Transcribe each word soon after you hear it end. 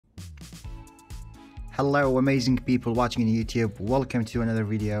Hello amazing people watching on YouTube, welcome to another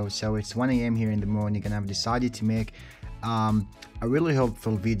video. So it's 1 a.m. here in the morning and I've decided to make a really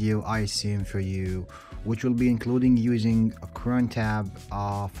helpful video, I assume, for you, which will be including using a crontab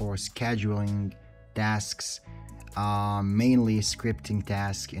for scheduling tasks, mainly scripting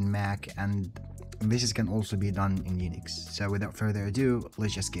tasks in Mac, and this can also be done in Unix. So without further ado,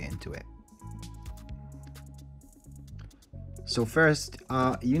 let's just get into it. So first,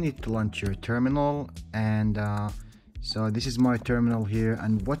 you need to launch your terminal, and so this is my terminal here,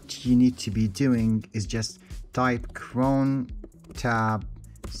 and what you need to be doing is just type crontab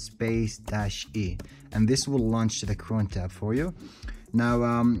 --e, and this will launch the crontab for you.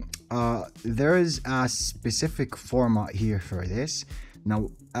 Now there is a specific format here for this. Now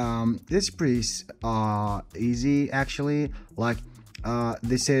this is pretty easy actually. Like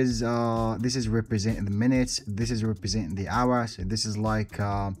this is representing the minutes, this is representing the hour, so this is like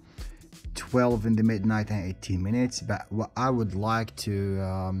 12 in the midnight and 18 minutes. But what I would like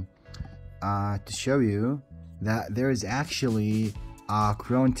to show you, that there is actually a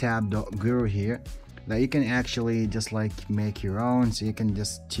crontab.guru here that you can actually just like make your own. So you can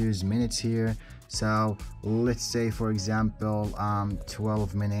just choose minutes here. So let's say, for example,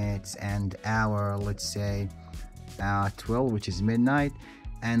 12 minutes, and hour, let's say 12, which is midnight.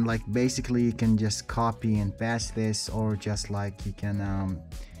 And like basically you can just copy and paste this, or just like you can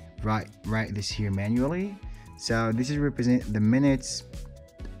write this here manually. So this is represent the minutes,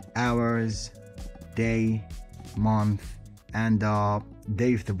 hours, day, month, and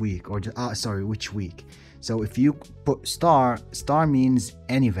day of the week, or just sorry, which week. So if you put star means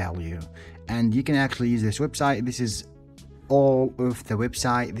any value, and you can actually use this website. This is all of the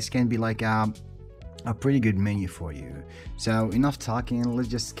website. This can be like a pretty good menu for you. So enough talking, let's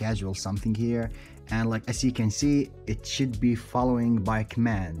just schedule something here. And like as you can see, it should be following by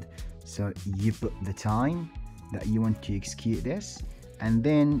command. So you put the time that you want to execute this, and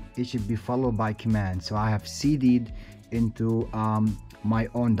then it should be followed by command. So I have cd'd into my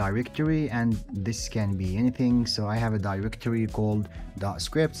own directory, and this can be anything. So I have a directory called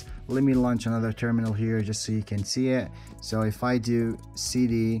 .scripts. Let me launch another terminal here just so you can see it. So if I do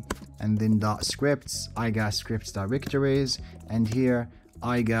cd and then .scripts, I got scripts directories, and here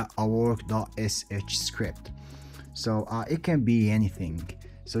I got a work.sh script. So it can be anything.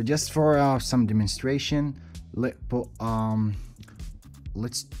 So just for some demonstration,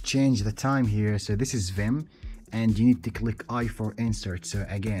 let's change the time here. So this is Vim, and you need to click I for insert. So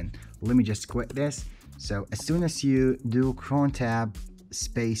again, let me just quit this. So as soon as you do crontab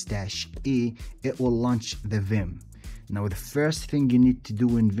 --e, it will launch the Vim. Now the first thing you need to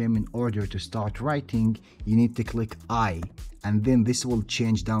do in Vim in order to start writing, you need to click I, and then this will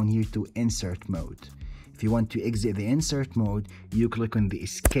change down here to insert mode. If you want to exit the insert mode, you click on the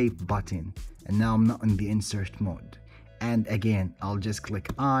escape button, and now I'm not in the insert mode. And again, I'll just click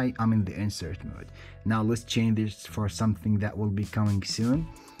I'm in the insert mode. Now let's change this for something that will be coming soon.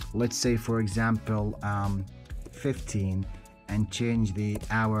 Let's say, for example, 15, and change the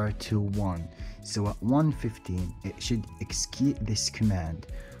hour to 1. So at 1:15, it should execute this command,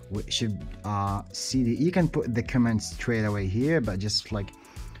 which should cd. You can put the command straight away here, but just like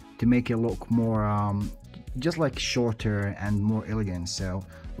to make it look more just like shorter and more elegant. So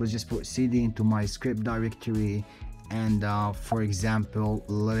let's just put cd into my script directory, and for example,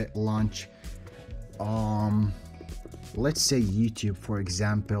 let it launch let's say YouTube, for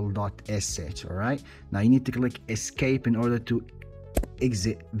example, .sh. all right, now you need to click escape in order to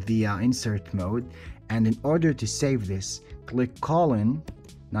exit the insert mode, and in order to save this, click colon.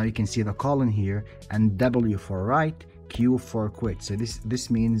 Now you can see the colon here, and W for write, Q for quit. So this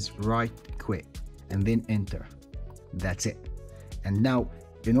means write quit, and then enter. That's it. And now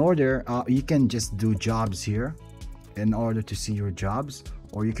in order you can just do jobs here in order to see your jobs,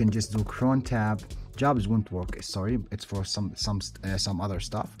 or you can just do crontab. Jobs won't work, sorry, it's for some other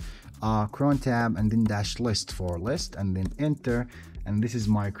stuff. Crontab and then -list for list, and then enter. And this is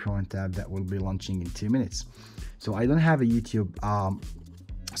my crontab that will be launching in 2 minutes. So I don't have a YouTube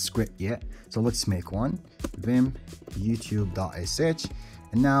script yet, so let's make one. Vim youtube.sh,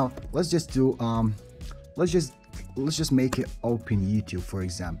 and now let's just do let's just make it open YouTube, for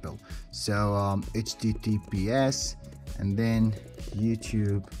example. So https and then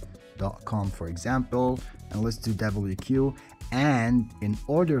youtube.com, for example, and let's do wq. And in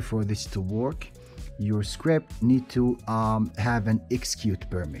order for this to work, your script need to have an execute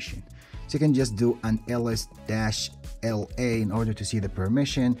permission. So you can just do an ls-la in order to see the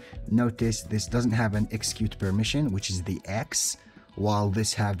permission. Notice this doesn't have an execute permission, which is the X, while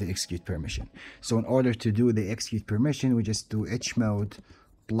this have the execute permission. So in order to do the execute permission, we just do hmode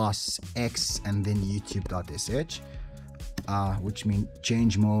plus X and then youtube.sh, which means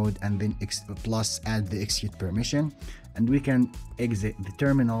change mode, and then plus add the execute permission, and we can exit the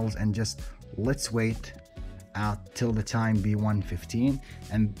terminals and just let's wait till the time be 1:15,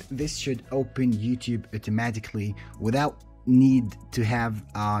 and this should open YouTube automatically without need to have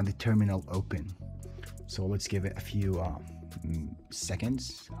the terminal open. So let's give it a few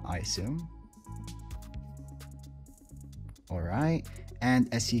seconds, I assume. All right,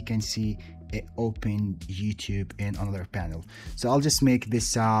 and as you can see, it opened YouTube in another panel. So I'll just make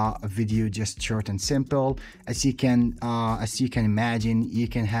this video just short and simple. As you can imagine, you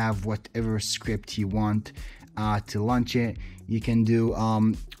can have whatever script you want to launch it. You can do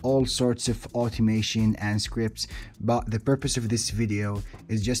all sorts of automation and scripts, but the purpose of this video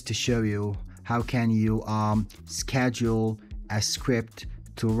is just to show you how can you schedule a script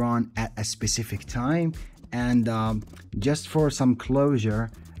to run at a specific time. And just for some closure,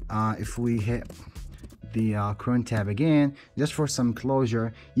 if we hit the cron tab again, just for some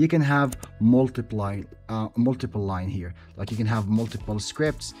closure, you can have multiple line here. Like you can have multiple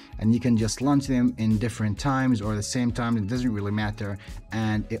scripts and you can just launch them in different times or the same time. It doesn't really matter,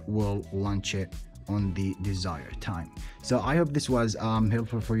 and it will launch it on the desired time. So I hope this was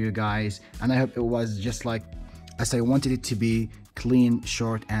helpful for you guys, and I hope it was just like as I wanted it to be, clean,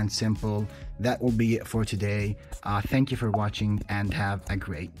 short and simple. That will be it for today. Thank you for watching and have a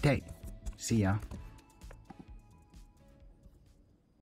great day. See ya.